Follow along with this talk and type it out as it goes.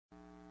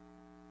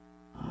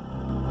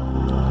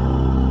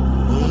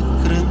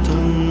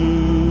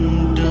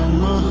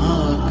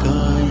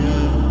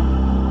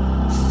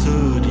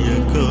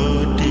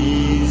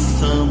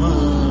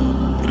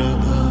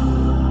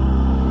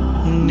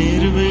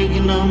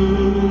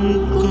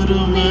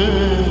कुरु मे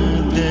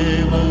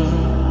देव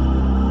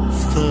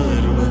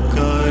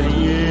सर्वकार्येषु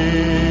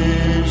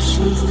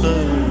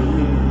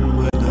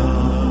सर्वदा.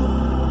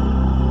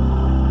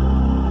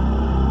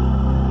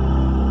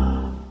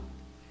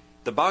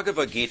 The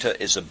Bhagavad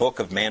Gita is a book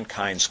of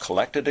mankind's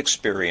collected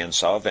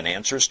experience of and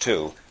answers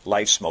to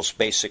life's most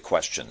basic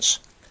questions.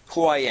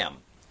 Who I am,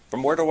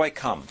 from where do I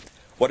come,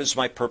 what is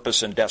my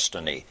purpose and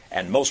destiny,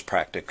 and most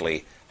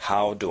practically,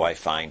 how do I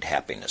find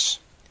happiness?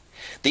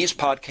 These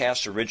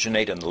podcasts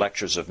originate in the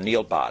lectures of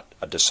Neil Bhatt,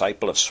 a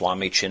disciple of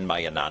Swami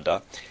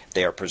Chinmayananda.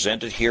 They are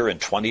presented here in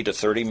 20 to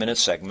 30-minute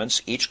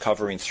segments, each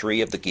covering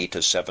 3 of the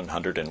Gita's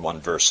 701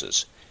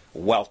 verses.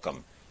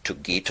 Welcome to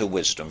Gita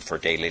Wisdom for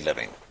Daily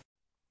Living.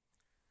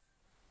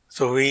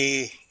 So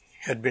we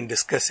had been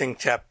discussing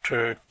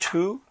chapter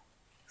 2,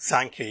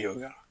 Sankhya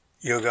Yoga,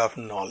 Yoga of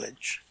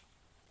Knowledge.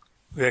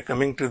 We are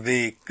coming to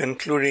the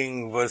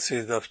concluding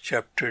verses of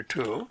chapter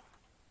 2.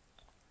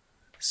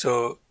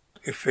 So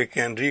if we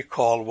can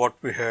recall what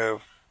we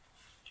have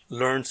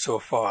learned so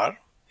far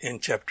in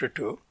chapter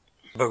 2,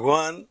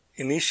 Bhagwan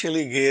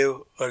initially gave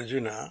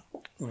Arjuna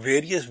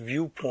various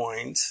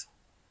viewpoints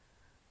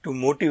to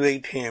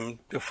motivate him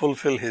to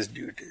fulfill his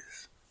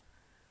duties.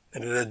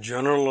 That is, a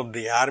general of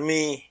the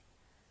army,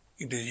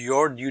 it is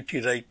your duty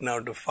right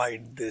now to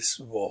fight this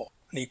war.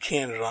 You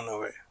can't run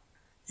away.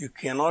 You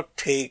cannot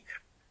take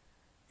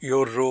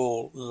your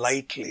role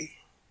lightly.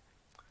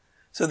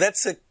 So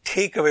that's a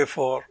takeaway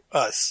for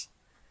us.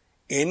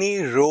 Any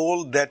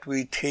role that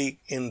we take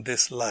in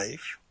this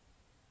life,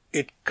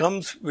 it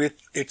comes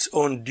with its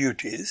own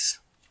duties.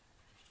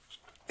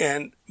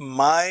 And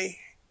my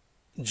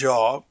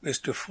job is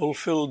to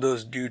fulfill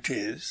those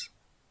duties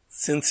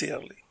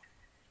sincerely.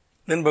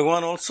 Then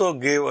Bhagavan also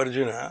gave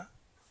Arjuna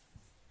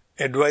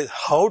advice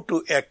how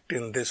to act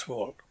in this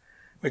world,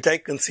 which I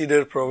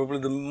consider probably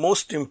the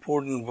most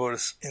important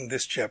verse in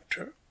this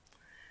chapter.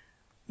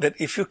 That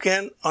if you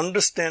can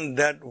understand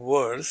that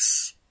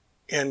verse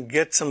and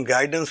get some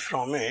guidance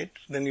from it,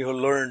 then you will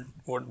learn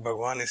what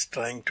Bhagavan is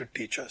trying to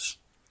teach us.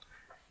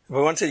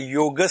 Bhagavan says,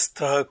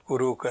 Yogastha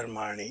kuru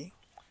karmani,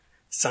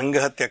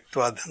 sangha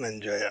tyaktva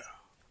dhananjaya,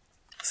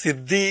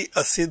 siddhi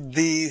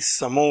asiddhi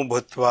samo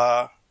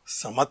bhutva,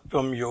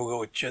 samatvam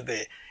yoga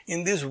uchyate.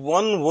 In this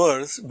one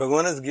verse,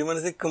 Bhagavan has given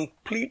us a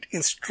complete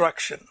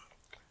instruction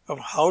of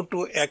how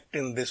to act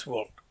in this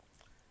world.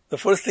 The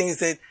first thing is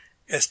that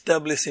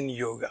establish in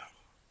yoga.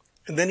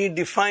 And then he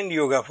defined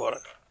yoga for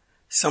us.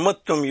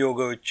 Samatvam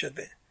yoga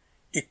uchyate.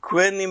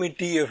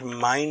 Equanimity of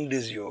mind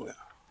is yoga.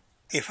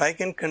 If I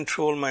can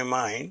control my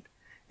mind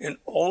in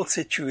all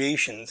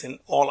situations, in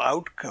all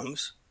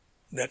outcomes,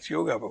 that's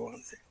yoga,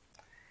 Bhagavan says.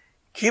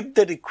 Keep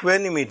that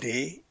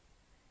equanimity,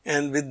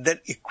 and with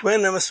that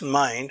equanimous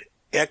mind,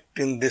 act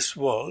in this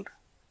world,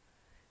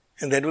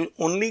 and that will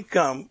only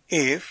come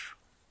if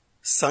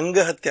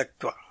sangha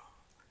tyaktva,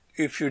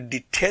 if you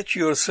detach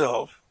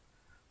yourself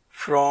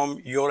from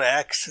your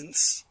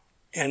actions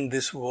and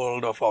this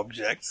world of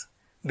objects,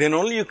 then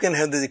only you can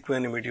have this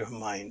equanimity of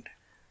mind.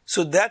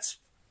 So that's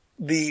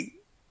the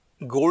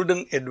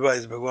golden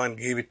advice Bhagavan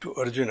gave it to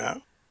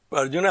Arjuna.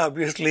 Arjuna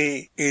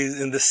obviously is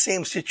in the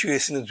same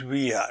situation as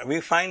we are. We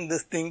find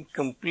this thing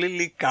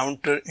completely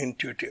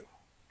counterintuitive.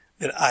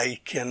 That I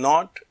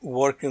cannot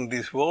work in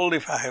this world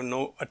if I have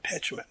no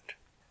attachment.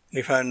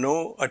 If I have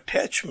no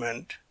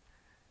attachment,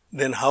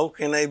 then how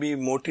can I be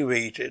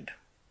motivated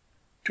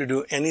to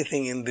do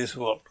anything in this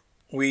world?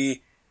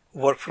 We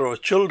work for our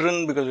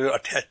children because we are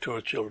attached to our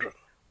children.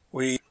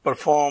 We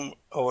perform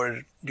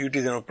our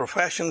duties in our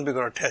professions because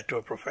we are attached to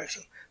our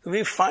profession. So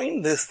we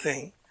find this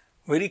thing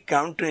very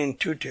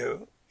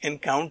counterintuitive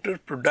and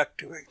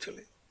counterproductive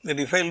actually. That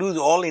if I lose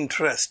all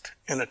interest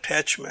and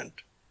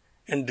attachment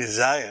and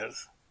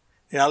desires,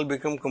 then I'll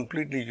become a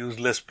completely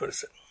useless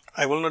person.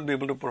 I will not be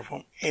able to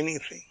perform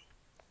anything.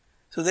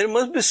 So there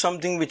must be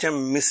something which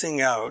I'm missing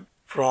out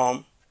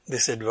from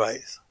this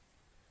advice.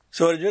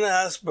 So Arjuna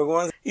asked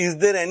Bhagavan, is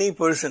there any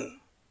person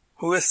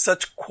who has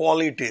such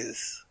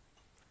qualities?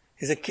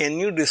 He said, can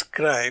you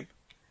describe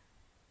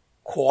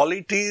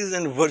qualities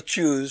and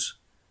virtues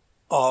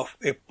of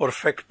a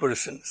perfect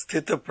person,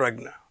 sthita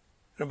prajna?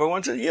 And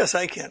Bhagavan said, yes,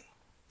 I can.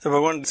 So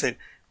Bhagavan said,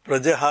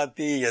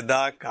 prajahati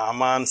yada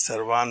kaman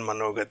sarvan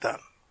manogatan.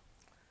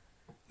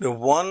 The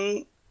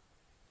one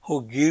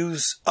who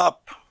gives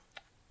up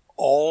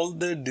all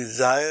the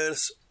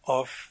desires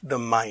of the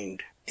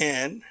mind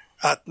and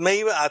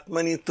atmaiva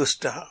atmani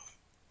tustaha,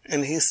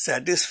 and he is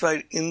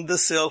satisfied in the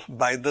self,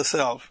 by the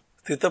self,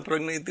 sthita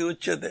prajna iti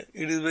uchyate.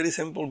 It is very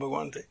simple,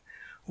 Bhagavan says.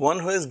 One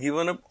who has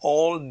given up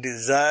all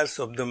desires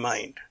of the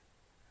mind.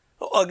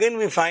 So again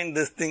we find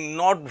this thing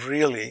not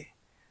really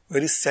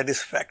very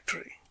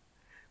satisfactory.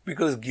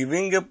 Because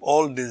giving up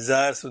all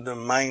desires of the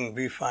mind,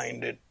 we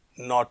find it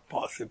not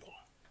possible.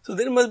 So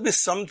there must be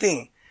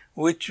something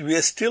which we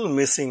are still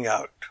missing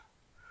out.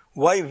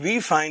 Why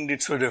we find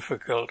it so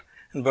difficult,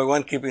 and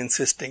Bhagavan keeps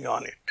insisting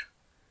on it.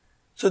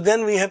 So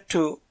then we have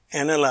to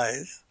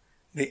analyze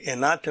the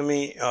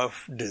anatomy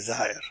of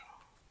desire.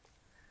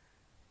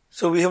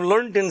 So we have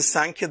learned in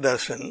Sankhya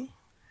Darshan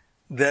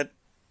that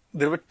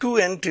there were two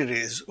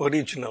entities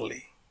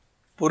originally,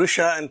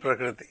 Purusha and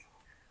Prakriti.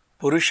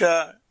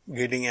 Purusha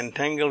getting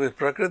entangled with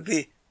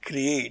Prakriti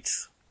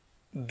creates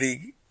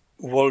the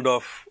world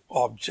of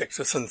objects,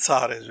 or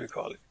sansara as we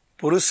call it.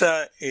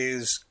 Purusha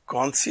is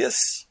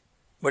conscious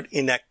but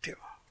inactive.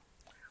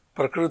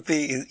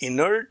 Prakriti is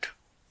inert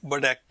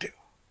but active.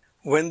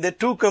 When the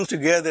two come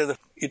together,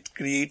 it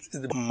creates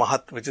the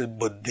Mahat, which is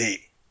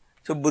Buddhi.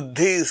 So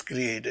Buddhi is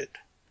created.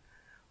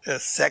 The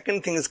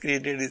second thing is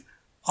created is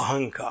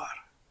Ahankar.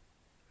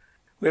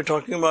 We are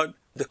talking about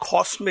the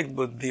cosmic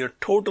Buddhi or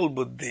total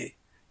Buddhi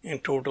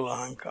and total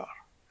Ahankar.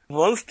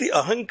 Once the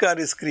Ahankar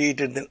is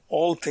created, then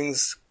all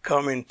things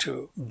come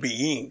into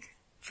being.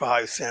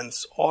 5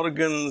 sense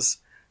organs,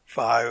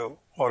 5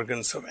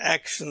 organs of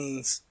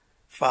actions,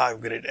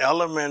 5 great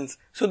elements.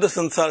 So the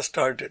samsara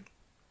started.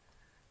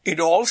 It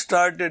all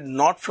started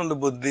not from the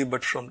Buddhi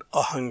but from the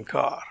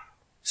Ahankar.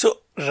 So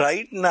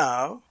right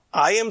now,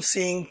 I am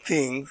seeing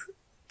things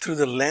through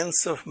the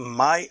lens of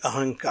my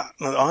Ahankar.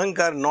 Now,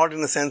 Ahankar not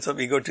in the sense of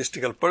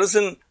egotistical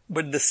person,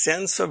 but the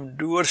sense of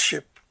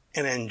doership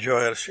and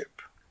enjoyership.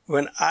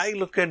 When I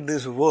look at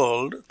this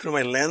world through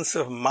my lens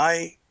of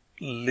my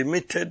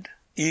limited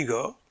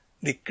ego,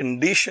 the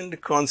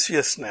conditioned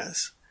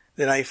consciousness,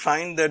 then I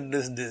find that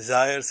these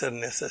desires are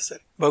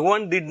necessary.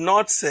 Bhagavan did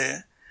not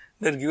say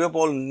that give up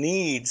all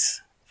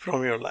needs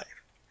from your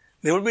life.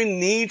 There will be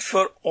need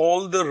for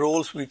all the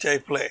roles which I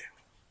play.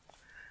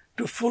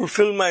 To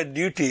fulfill my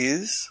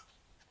duties,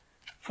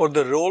 for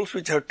the roles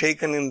which I have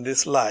taken in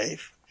this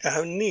life, I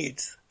have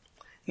needs.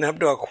 And I have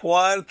to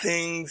acquire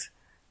things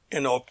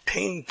and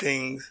obtain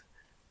things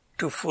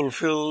to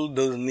fulfill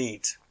those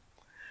needs.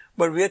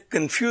 But we are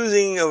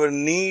confusing our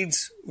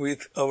needs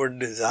with our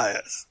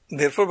desires.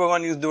 Therefore,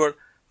 Bhagavan used the word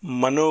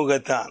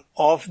manogatan,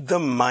 of the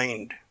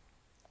mind.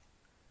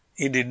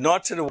 He did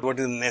not say what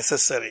is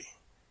necessary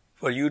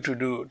for you to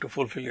do to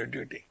fulfill your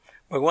duty.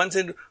 Bhagavan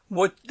said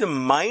what the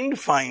mind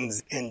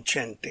finds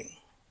enchanting.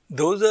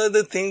 Those are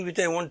the things which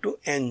I want to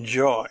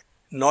enjoy,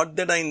 not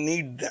that I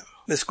need them.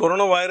 This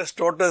coronavirus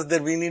taught us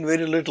that we need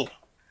very little.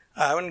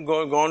 I haven't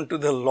gone to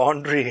the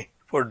laundry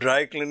for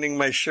dry cleaning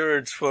my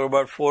shirts for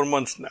about 4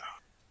 months now.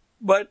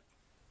 But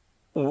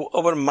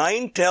our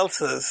mind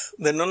tells us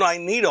that no, I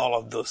need all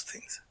of those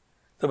things.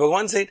 So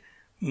Bhagavan said,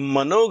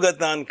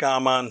 Manogatan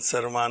kaman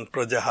sarvan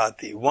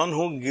prajahati. One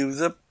who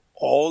gives up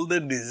all the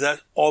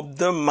desires of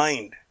the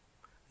mind,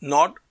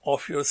 not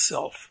of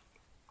yourself.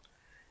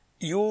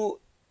 You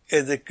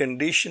as a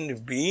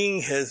conditioned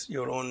being has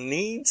your own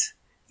needs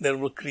that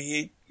will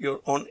create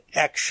your own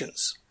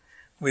actions.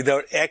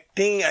 Without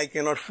acting, I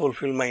cannot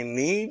fulfill my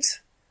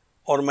needs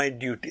or my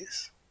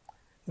duties.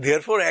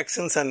 Therefore,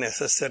 actions are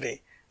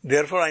necessary.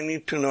 Therefore, I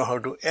need to know how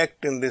to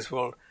act in this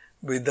world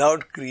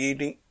without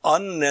creating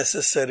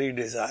unnecessary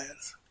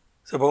desires.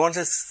 So Bhagavan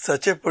says,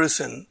 such a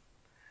person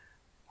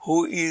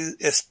who is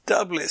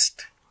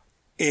established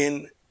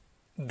in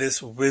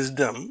this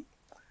wisdom,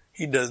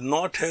 he does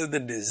not have the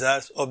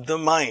desires of the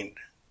mind.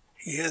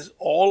 He has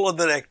all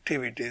other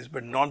activities,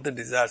 but not the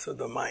desires of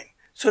the mind.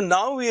 So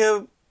now we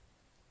have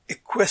a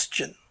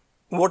question.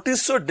 What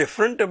is so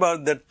different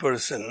about that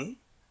person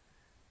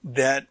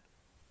that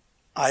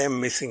I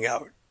am missing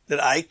out?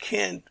 That I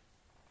can't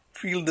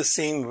feel the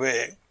same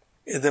way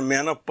as the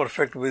man of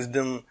perfect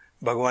wisdom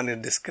Bhagavan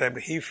has described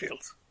he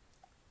feels.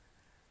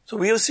 So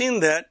we have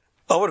seen that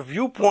our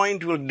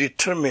viewpoint will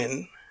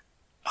determine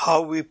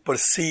how we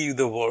perceive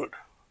the world.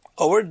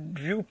 Our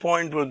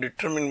viewpoint will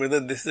determine whether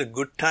this is a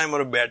good time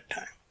or a bad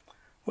time.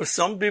 For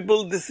some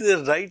people, this is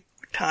a right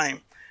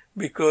time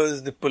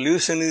because the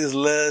pollution is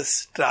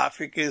less,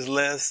 traffic is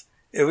less,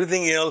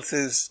 everything else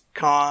is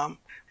calm.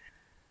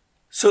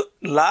 So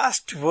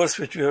last verse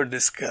which we have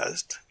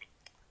discussed,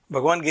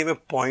 Bhagavan gave a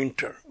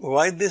pointer.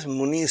 Why this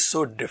Muni is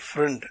so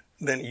different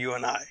than you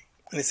and I?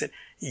 And he said,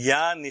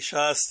 Ya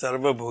nisha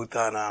sarva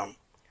bhutanam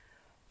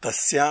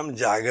tasyam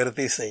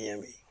jagarti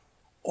sanyami.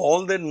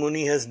 All that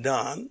Muni has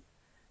done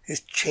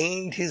is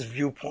changed his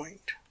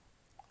viewpoint.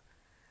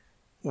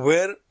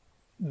 Where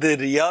the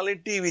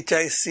reality which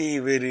I see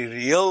very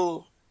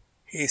real,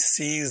 he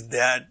sees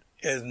that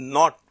as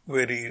not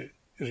very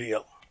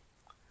real.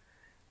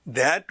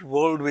 That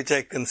world which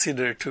I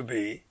consider to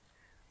be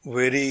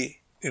very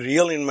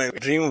real in my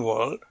dream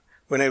world,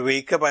 when I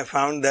wake up I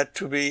found that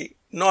to be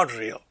not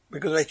real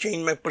because I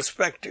changed my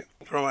perspective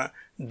from a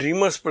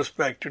dreamer's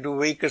perspective to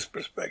waker's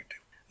perspective.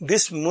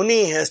 This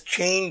Muni has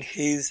changed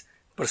his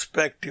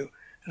perspective.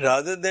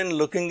 Rather than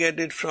looking at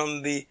it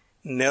from the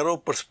narrow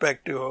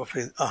perspective of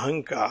his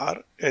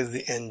Ahankar as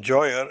the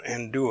enjoyer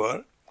and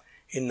doer,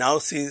 he now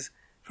sees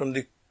from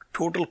the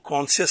total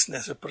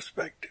consciousness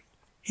perspective.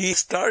 He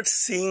starts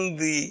seeing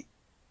the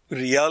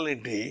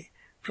reality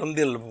from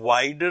the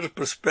wider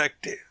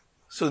perspective.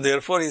 So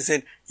therefore he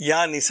said,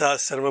 Ya nisa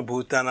sarva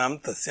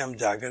bhutanam tasyam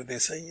jagrate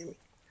sanyami.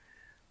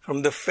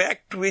 From the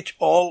fact which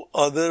all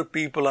other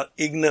people are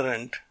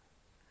ignorant,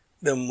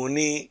 the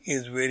Muni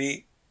is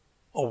very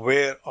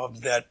aware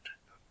of that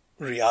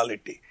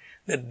reality.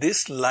 That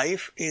this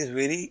life is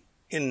very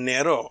a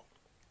narrow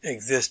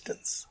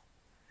existence.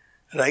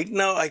 right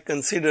now I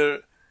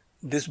consider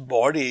this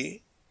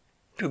body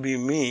to be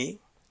me,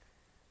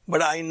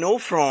 but I know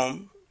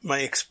from my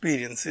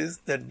experiences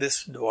that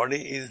this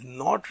body is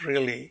not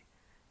really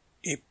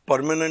a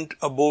permanent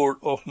abode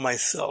of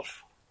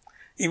myself.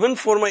 Even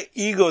for my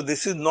ego,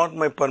 this is not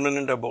my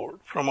permanent abode.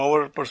 From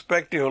our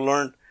perspective, I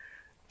learned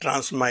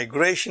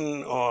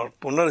transmigration or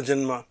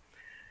punarjanma.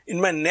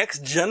 In my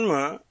next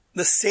janma,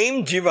 the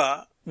same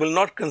jiva will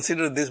not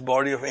consider this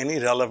body of any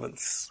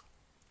relevance.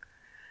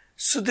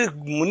 So the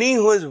Muni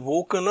who has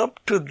woken up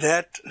to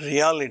that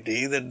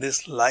reality, that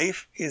this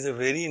life is a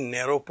very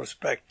narrow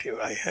perspective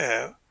I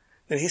have,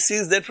 then he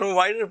sees that from a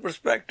wider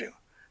perspective.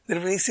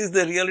 Therefore he sees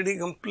the reality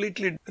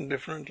completely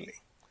differently.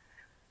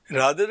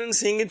 Rather than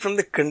seeing it from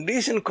the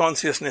conditioned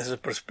consciousness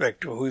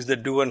perspective, who is the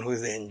doer and who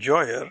is the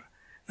enjoyer,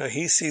 now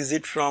he sees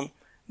it from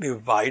the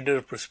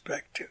wider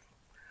perspective.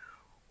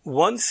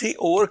 Once he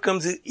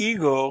overcomes his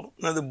ego,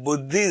 now the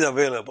buddhi is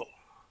available.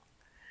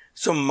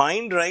 So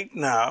mind right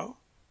now,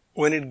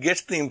 when it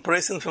gets the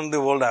impression from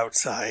the world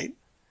outside,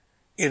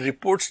 it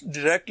reports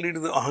directly to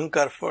the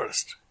ahankar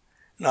first.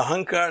 And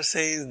ahankar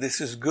says,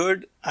 this is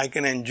good, I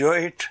can enjoy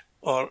it,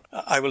 or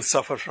I will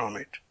suffer from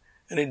it.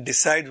 And it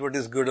decides what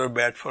is good or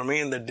bad for me,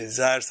 and the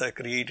desires are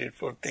created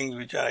for things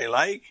which I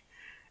like,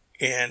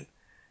 and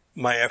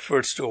my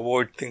efforts to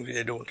avoid things which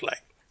I don't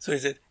like. So he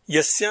said,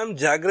 Yasyam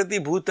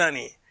Jagrati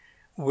Bhutani,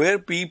 where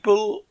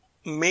people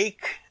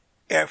make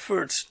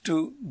efforts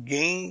to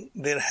gain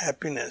their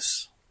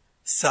happiness.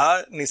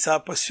 Sa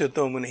Nisa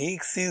Pasyato Muni, he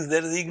sees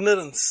there is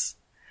ignorance,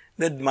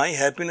 that my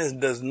happiness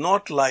does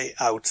not lie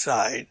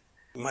outside.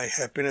 My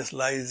happiness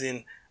lies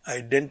in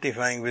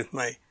identifying with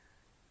my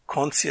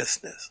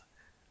consciousness.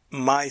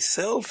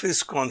 Myself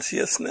is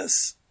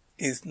consciousness,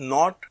 is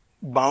not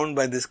bound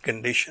by this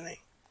conditioning.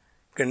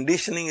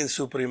 Conditioning is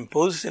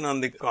superimposed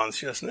on the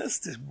consciousness.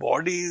 This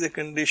body is a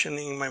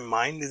conditioning, my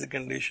mind is a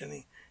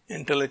conditioning,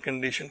 intellect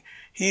conditioning.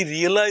 He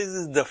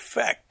realizes the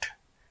fact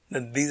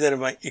that these are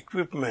my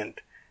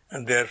equipment,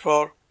 and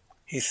therefore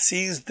he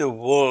sees the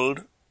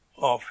world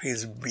of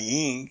his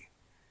being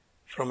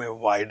from a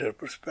wider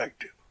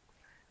perspective.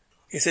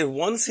 He said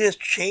once he has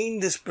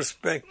changed this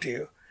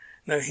perspective,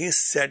 now he is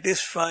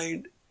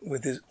satisfied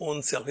with his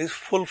own self, he is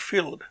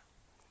fulfilled.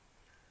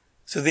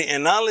 So the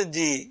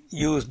analogy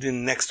used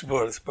in next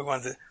verse,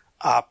 Bhagavan says,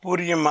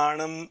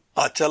 Apuryamanam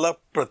achala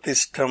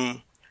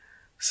pratishtham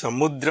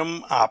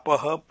samudram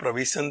apaha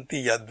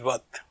pravisanti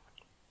yadvat.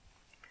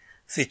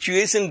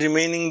 Situation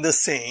remaining the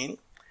same,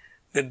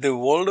 that the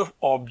world of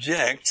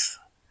objects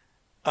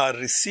are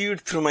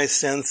received through my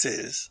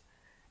senses,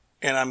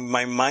 and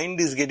my mind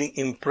is getting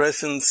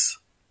impressions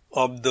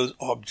of those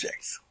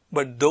objects.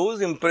 But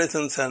those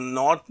impressions are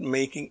not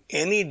making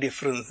any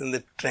difference in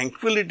the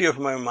tranquility of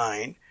my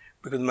mind,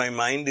 because my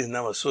mind is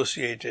now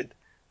associated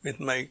with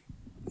my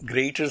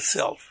greater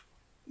self.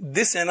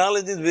 This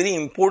analogy is very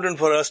important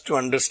for us to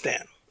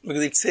understand,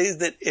 because it says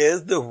that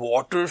as the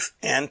waters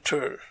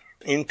enter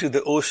into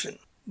the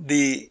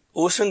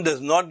ocean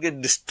does not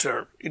get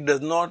disturbed, it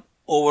does not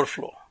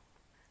overflow.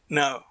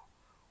 Now,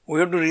 we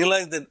have to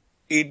realize that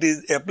it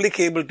is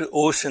applicable to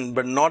ocean,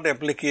 but not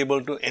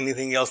applicable to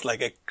anything else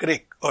like a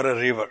creek or a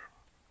river.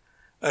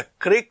 A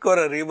creek or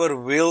a river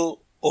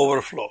will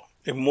overflow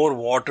if more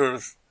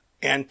waters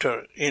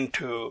enter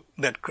into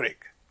that creek.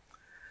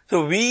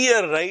 So we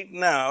are right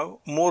now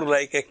more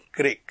like a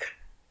creek.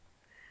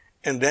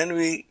 And then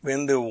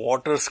when the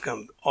waters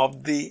come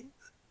of the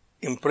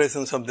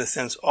impressions of the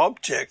sense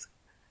objects,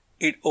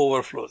 it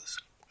overflows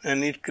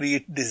and it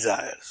creates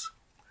desires.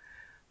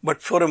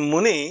 But for a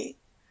Muni,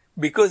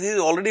 because he is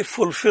already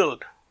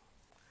fulfilled,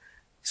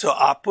 so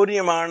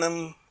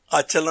apuryamanam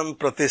achalam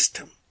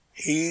pratistham,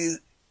 he is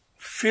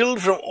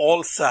filled from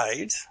all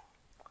sides,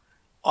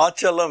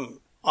 achalam,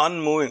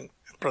 unmoving,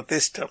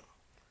 pratistham,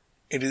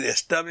 it is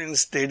established in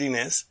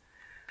steadiness,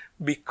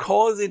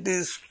 because it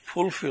is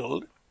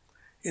fulfilled,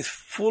 is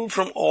full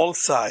from all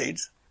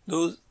sides,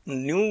 those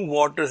new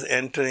waters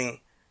entering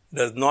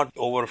does not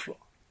overflow.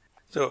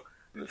 So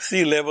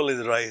sea level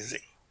is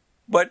rising.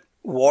 But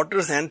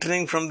waters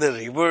entering from the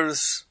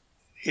rivers,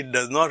 it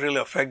does not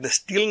really affect the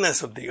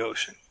stillness of the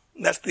ocean.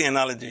 That's the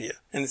analogy here.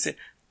 And it says,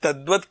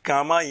 Tadvat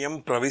kama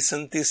yam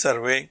pravisanti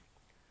sarve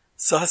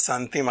sah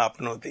santim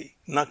apnoti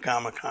na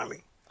kama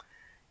kami.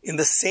 In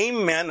the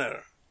same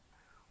manner,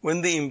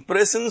 when the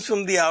impressions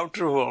from the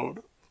outer world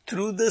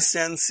through the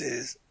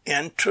senses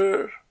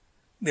enter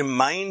the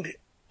mind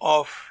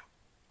of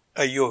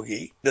a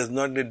yogi, does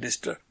not get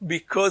disturbed,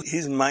 because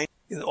his mind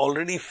is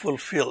already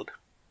fulfilled.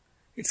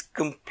 It's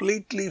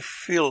completely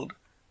filled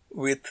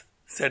with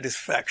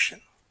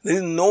satisfaction. There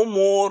is no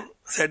more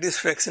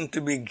satisfaction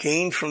to be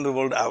gained from the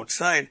world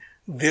outside,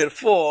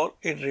 therefore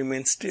it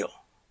remains still.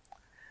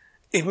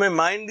 If my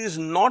mind is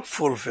not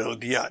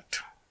fulfilled yet,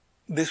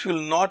 this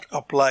will not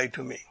apply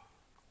to me.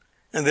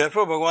 And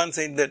therefore Bhagavan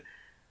said that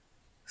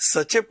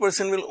such a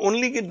person will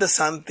only get the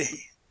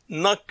santi,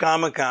 not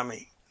kama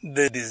kami,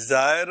 the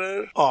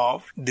desirer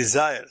of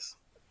desires.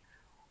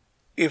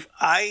 If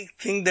I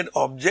think that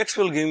objects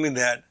will give me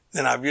that,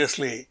 then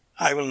obviously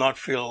I will not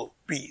feel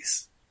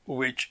peace.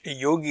 which a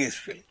yogi is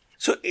feeling.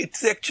 So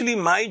it's actually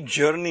my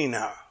journey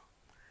now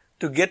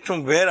to get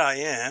from where I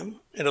am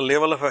at a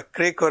level of a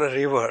creek or a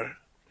river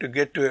to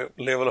get to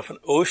a level of an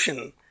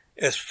ocean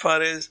as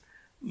far as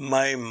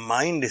my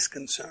mind is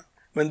concerned.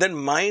 When that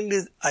mind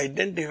is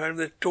identified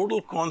with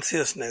total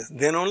consciousness,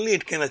 then only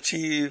it can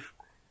achieve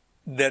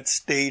that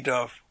state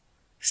of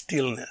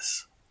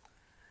stillness.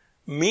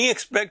 Me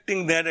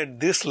expecting that at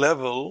this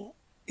level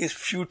is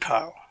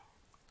futile.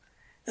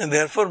 And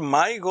therefore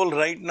my goal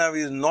right now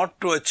is not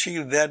to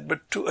achieve that,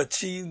 but to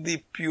achieve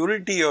the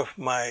purity of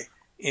my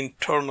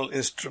internal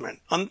instrument,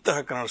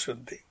 Antahakarana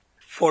Shuddhi.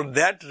 For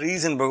that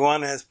reason,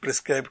 Bhagavan has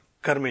prescribed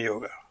Karma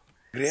Yoga.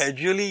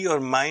 Gradually your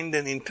mind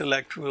and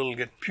intellect will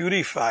get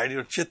purified,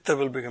 your chitta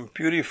will become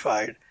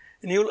purified,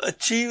 and you will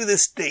achieve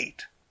this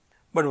state.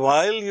 But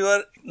while you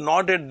are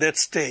not at that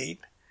state,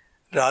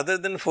 rather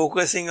than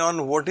focusing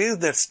on what is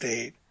that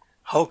state,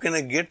 how can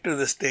I get to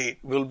the state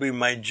will be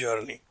my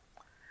journey.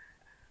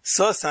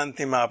 Sa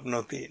santim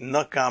apnoti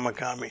na kama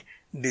kami.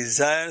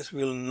 Desires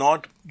will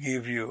not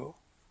give you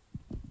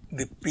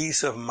the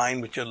peace of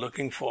mind which you are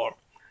looking for.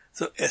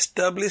 So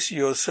establish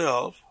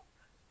yourself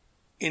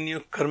in your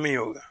Karma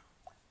Yoga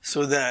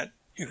so that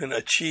you can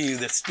achieve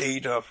that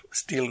state of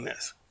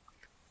stillness.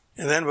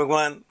 And then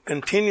Bhagavan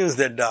continues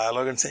that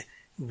dialogue and say,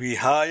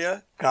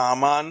 Vihaya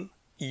kaman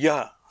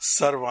ya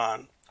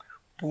sarvan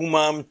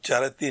pumam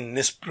charati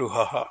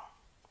nispruhaha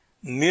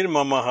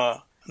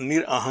nirmamaha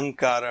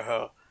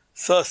nirahankaraha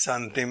sa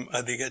santim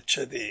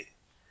adhigacchati.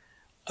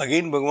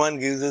 Again Bhagavan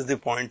gives us the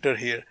pointer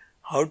here,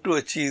 how to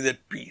achieve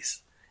that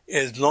peace.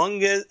 As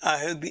long as I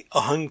have the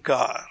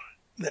ahankar,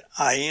 that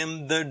I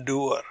am the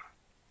doer,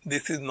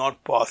 this is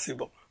not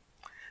possible.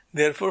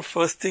 Therefore,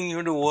 first thing you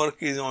have to work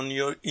is on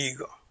your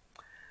ego.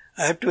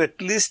 I have to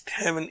at least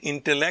have an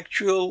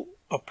intellectual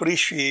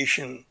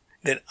appreciation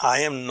that I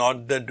am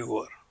not the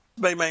doer.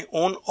 By my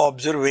own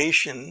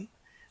observation,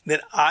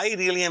 that I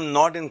really am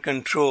not in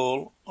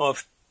control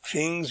of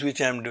things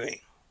which I am doing.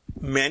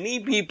 Many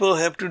people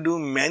have to do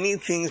many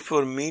things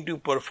for me to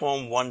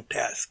perform one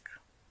task.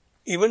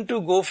 Even to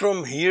go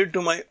from here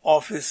to my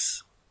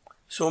office,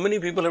 so many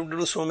people have to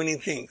do so many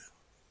things.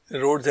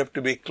 The roads have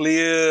to be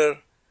clear,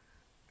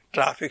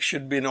 traffic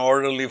should be in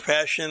orderly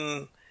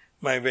fashion,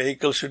 my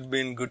vehicle should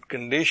be in good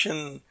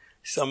condition,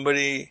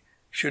 somebody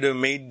should have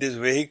made this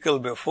vehicle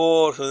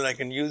before so that I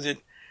can use it.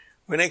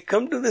 When I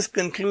come to this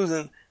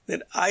conclusion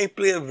that I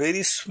play a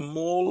very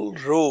small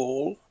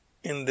role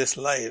in this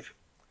life,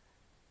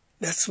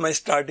 that's my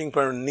starting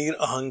point, Nir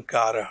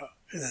Ahankara.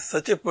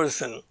 Such a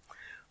person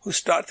who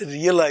starts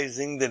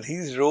realizing that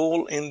his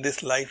role in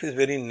this life is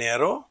very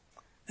narrow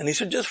and he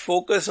should just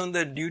focus on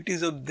the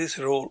duties of this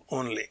role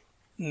only.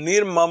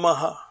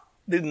 Nirmamaha,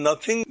 there is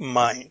nothing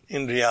mine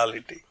in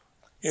reality.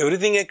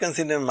 Everything I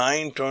consider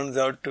mine turns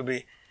out to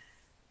be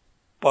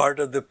part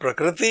of the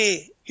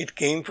Prakriti. It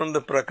came from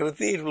the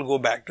Prakriti, it will go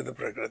back to the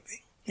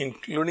Prakriti,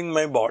 including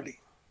my body.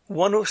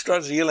 One who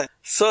starts realizing,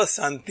 Sa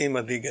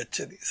Santim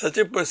Adhigacchati, such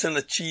a person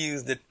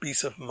achieves that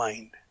peace of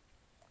mind.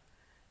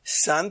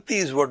 Santi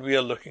is what we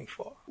are looking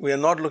for. We are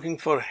not looking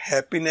for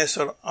happiness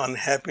or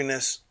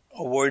unhappiness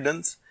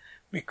avoidance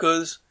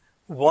because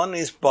one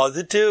is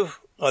positive,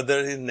 other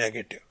is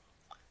negative.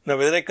 Now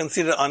whether I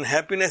consider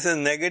unhappiness as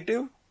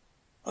negative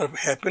or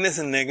happiness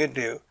as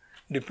negative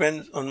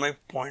depends on my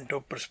point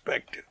of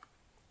perspective.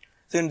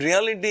 So in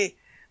reality,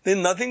 there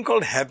is nothing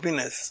called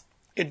happiness.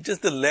 It's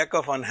just the lack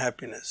of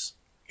unhappiness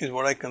is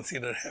what I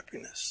consider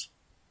happiness.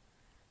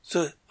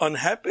 So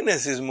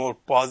unhappiness is more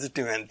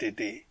positive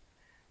entity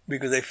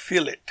because I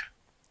feel it.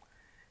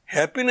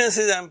 Happiness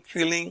is I'm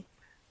feeling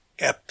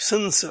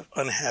absence of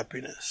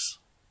unhappiness.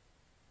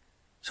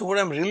 So what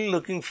I'm really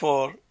looking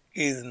for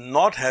is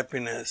not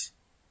happiness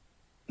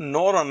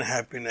nor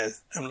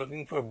unhappiness. I'm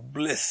looking for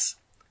bliss,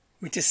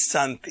 which is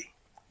Santi.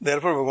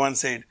 Therefore Bhagavan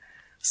said,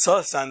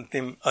 Sa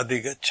Santim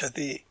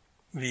Adhigacchati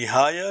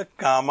Vihaya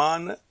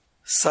Kaman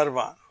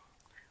Sarvan.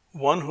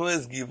 One who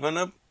has given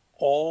up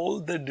all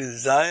the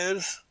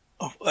desires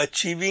of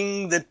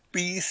achieving that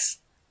peace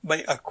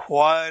by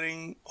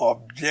acquiring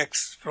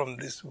objects from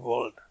this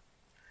world.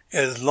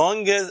 As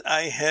long as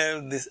I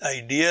have this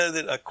idea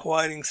that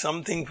acquiring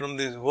something from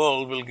this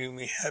world will give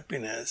me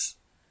happiness,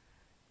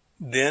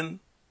 then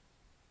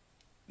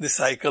the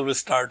cycle will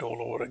start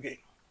all over again.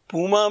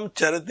 Pumam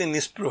charati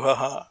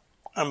nispruhaha.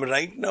 I'm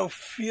right now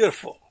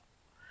fearful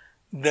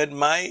that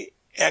my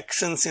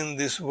actions in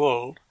this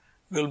world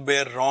will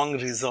bear wrong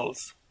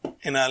results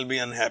and I'll be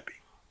unhappy.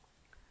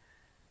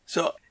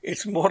 So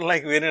it's more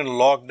like we're in a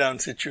lockdown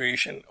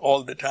situation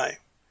all the time.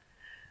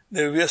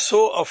 That we are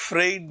so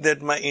afraid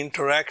that my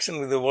interaction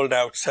with the world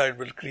outside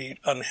will create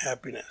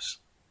unhappiness.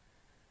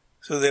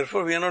 So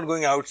therefore we are not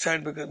going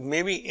outside because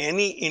maybe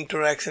any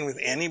interaction with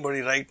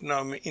anybody right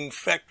now may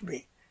infect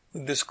me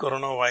with this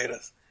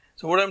coronavirus.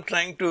 So what I'm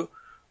trying to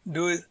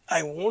do is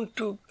I want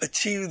to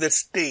achieve that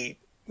state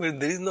where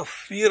there is no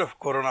fear of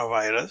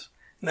coronavirus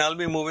and I'll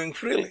be moving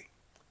freely.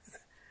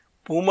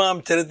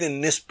 Pumam charati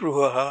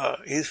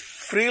nispruhaha is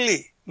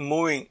freely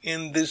moving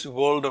in this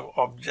world of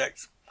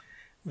objects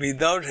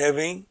without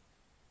having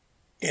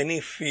any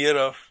fear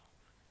of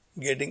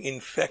getting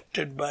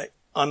infected by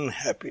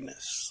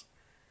unhappiness.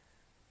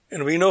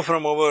 And we know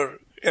from our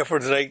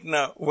efforts right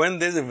now, when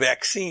there's a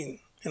vaccine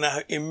and I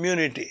have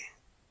immunity,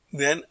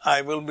 then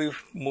I will be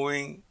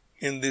moving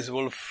in this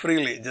world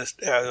freely,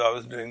 just as I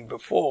was doing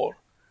before.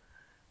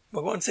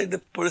 Bhagavan said the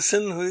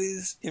person who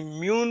is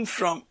immune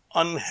from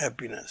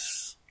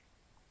unhappiness,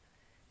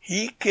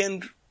 he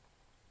can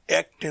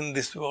act in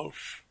this world,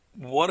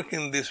 work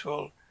in this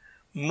world,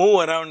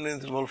 move around in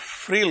this world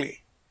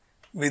freely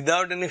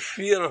without any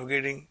fear of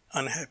getting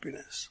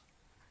unhappiness.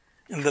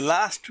 In the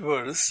last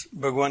verse,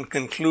 Bhagavan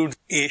concludes,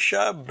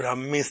 Esha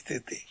Brahmi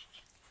Sthiti.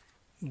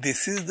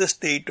 This is the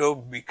state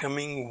of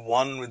becoming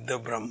one with the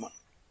Brahman.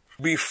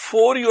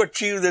 Before you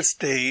achieve that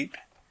state,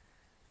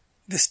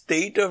 the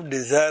state of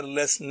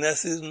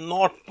desirelessness is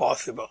not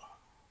possible.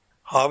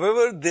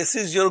 However, this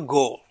is your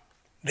goal.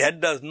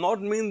 That does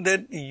not mean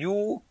that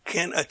you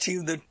can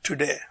achieve that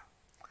today.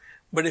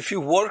 But if you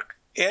work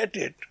at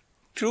it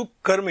through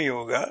Karma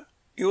Yoga,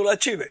 you will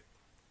achieve it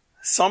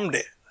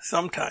someday,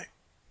 sometime.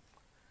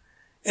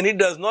 And it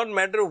does not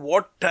matter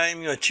what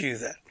time you achieve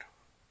that.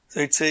 So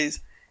it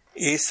says,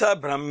 Esa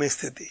Brahmi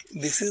Sthiti.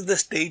 This is the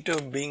state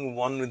of being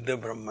one with the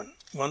Brahman,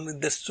 one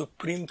with the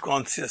supreme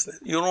consciousness,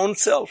 your own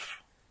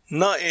self.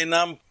 Na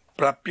enam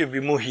prapya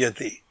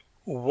vimuhyati.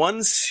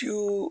 Once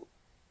you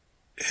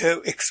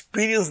have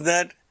experienced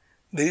that,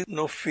 there is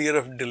no fear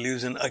of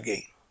delusion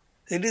again.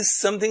 It is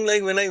something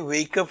like when I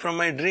wake up from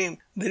my dream,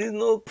 there is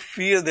no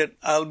fear that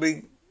I'll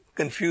be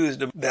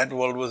confused if that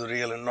world was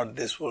real and not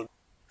this world.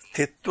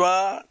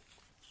 Sthitva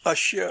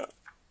asya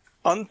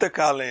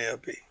antakale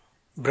api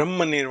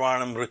brahma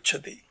nirvanam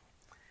ruchyati.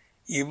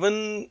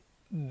 Even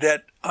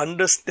that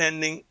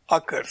understanding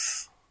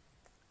occurs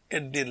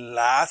at the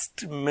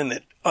last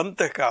minute,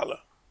 antakala.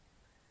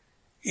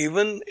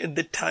 Even at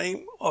the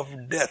time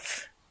of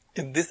death,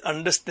 if this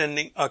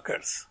understanding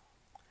occurs,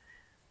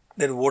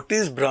 that what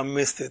is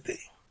Brahmi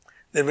Sthiti?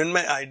 That when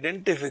my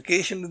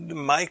identification with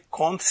my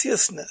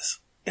consciousness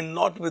and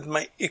not with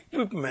my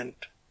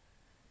equipment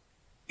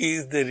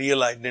is the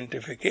real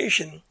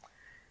identification,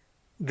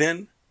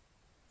 then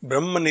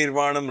Brahma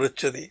Nirvanam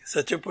Ruchyati.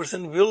 Such a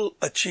person will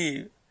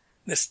achieve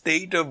the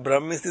state of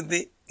Brahmi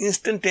Sthiti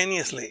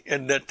instantaneously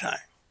at that time.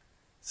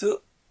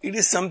 So it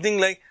is something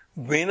like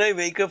when I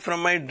wake up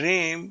from my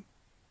dream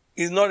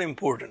is not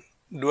important.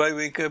 Do I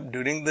wake up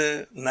during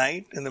the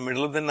night, in the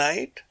middle of the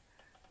night,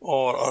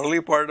 or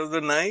early part of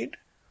the night,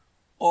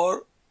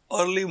 or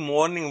early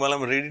morning while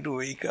I'm ready to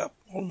wake up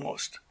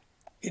almost?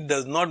 It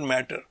does not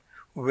matter.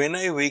 When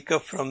I wake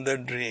up from the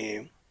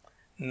dream,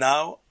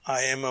 now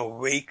I am a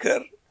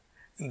waker.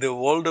 In the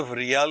world of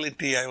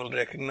reality, I will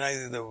recognize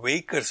as the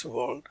waker's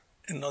world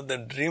and not the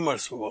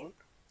dreamer's world.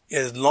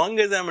 As long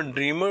as I'm a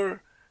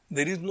dreamer,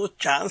 there is no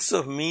chance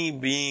of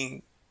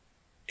me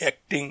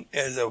acting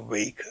as a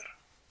waker.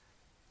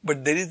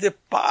 But there is a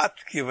path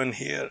given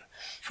here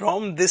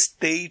from this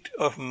state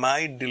of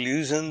my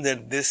delusion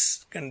that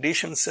this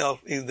conditioned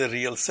self is the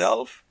real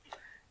self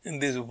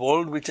and this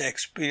world which I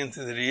experience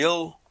is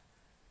real,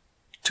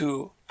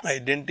 to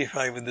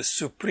identify with the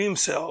Supreme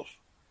Self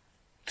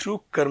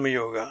through Karma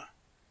Yoga.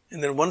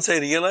 And then once I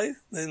realize,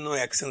 there is no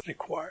action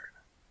required.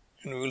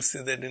 And we will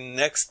see that in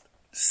next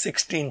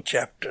 16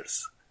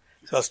 chapters.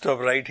 So I'll stop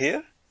right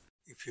here.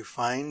 If you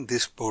find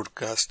this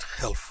podcast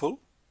helpful,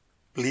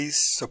 please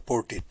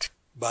support it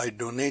by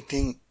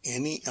donating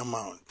any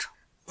amount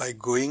by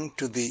going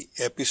to the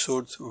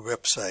episode's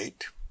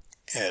website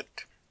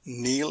at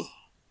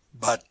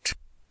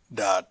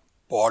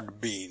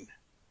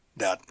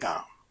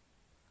neilbhatt.podbean.com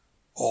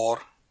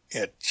or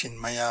at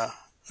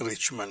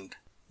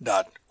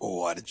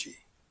chinmayarichmond.org.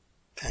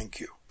 Thank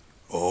you.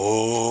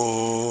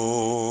 Om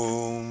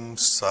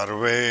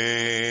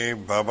Sarve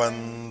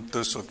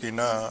Bhavantu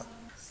Sukhina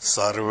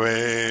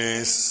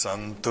Sarve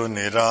Santu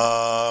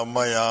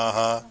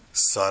Niramayaha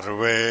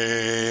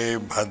Sarve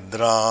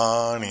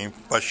Bhadrani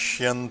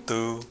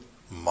Pashyantu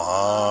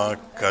Ma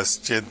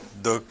Kaschid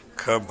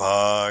Dukkha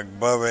Bhag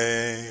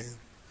Bhave.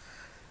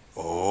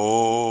 Om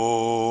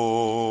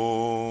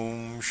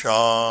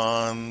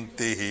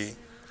Shantihi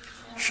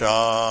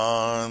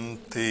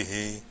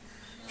Shantihi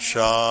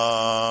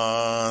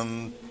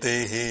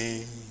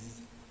Shantihi.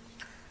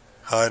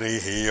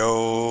 Harihi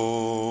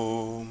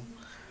Om.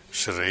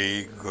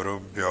 Shri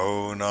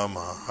Gurubhyo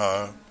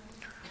Namaha.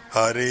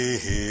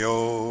 Harihi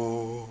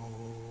Om.